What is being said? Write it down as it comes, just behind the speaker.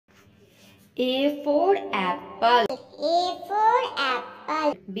A for apple. A for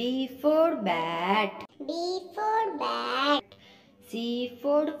apple. B for bat. B for bat. C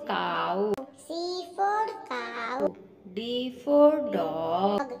for cow. C for cow. D for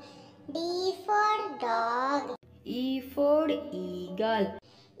dog. D for dog. E for eagle.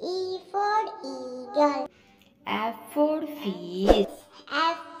 E for eagle. F for fish.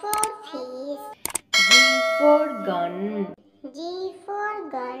 F for fish. G for gun. G for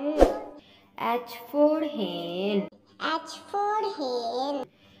gun. H for hen. H for hen.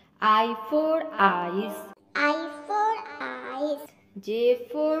 I for eyes. I for eyes. J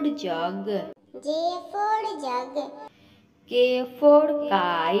for jug. J for jug. K for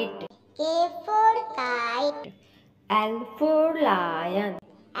kite. K for kite. L for lion.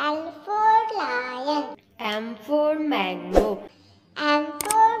 L for lion. M for mango. M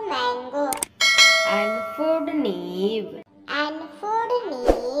for mango. N for nave. N for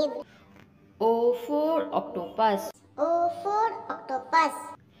nave. O for octopus. O for octopus.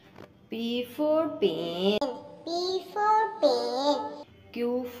 P for pen. P for pen.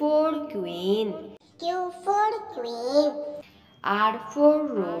 Q for queen. Q for queen. R for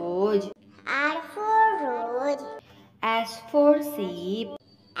rose. R for rose. S for sheep.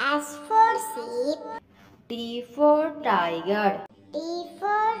 S for sheep. T for tiger. T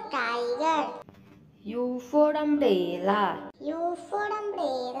for tiger. U for umbrella. U for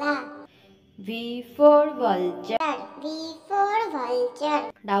umbrella. V for vulture. V for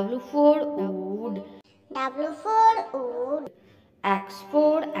vulture. W for wood. W for wood. X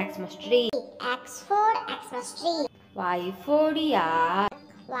for Xmas tree. X for Xmas tree. Y for yak.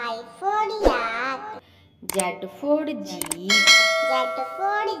 Y for yak. Z for jeep. Z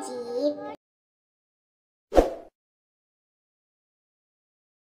for jeep.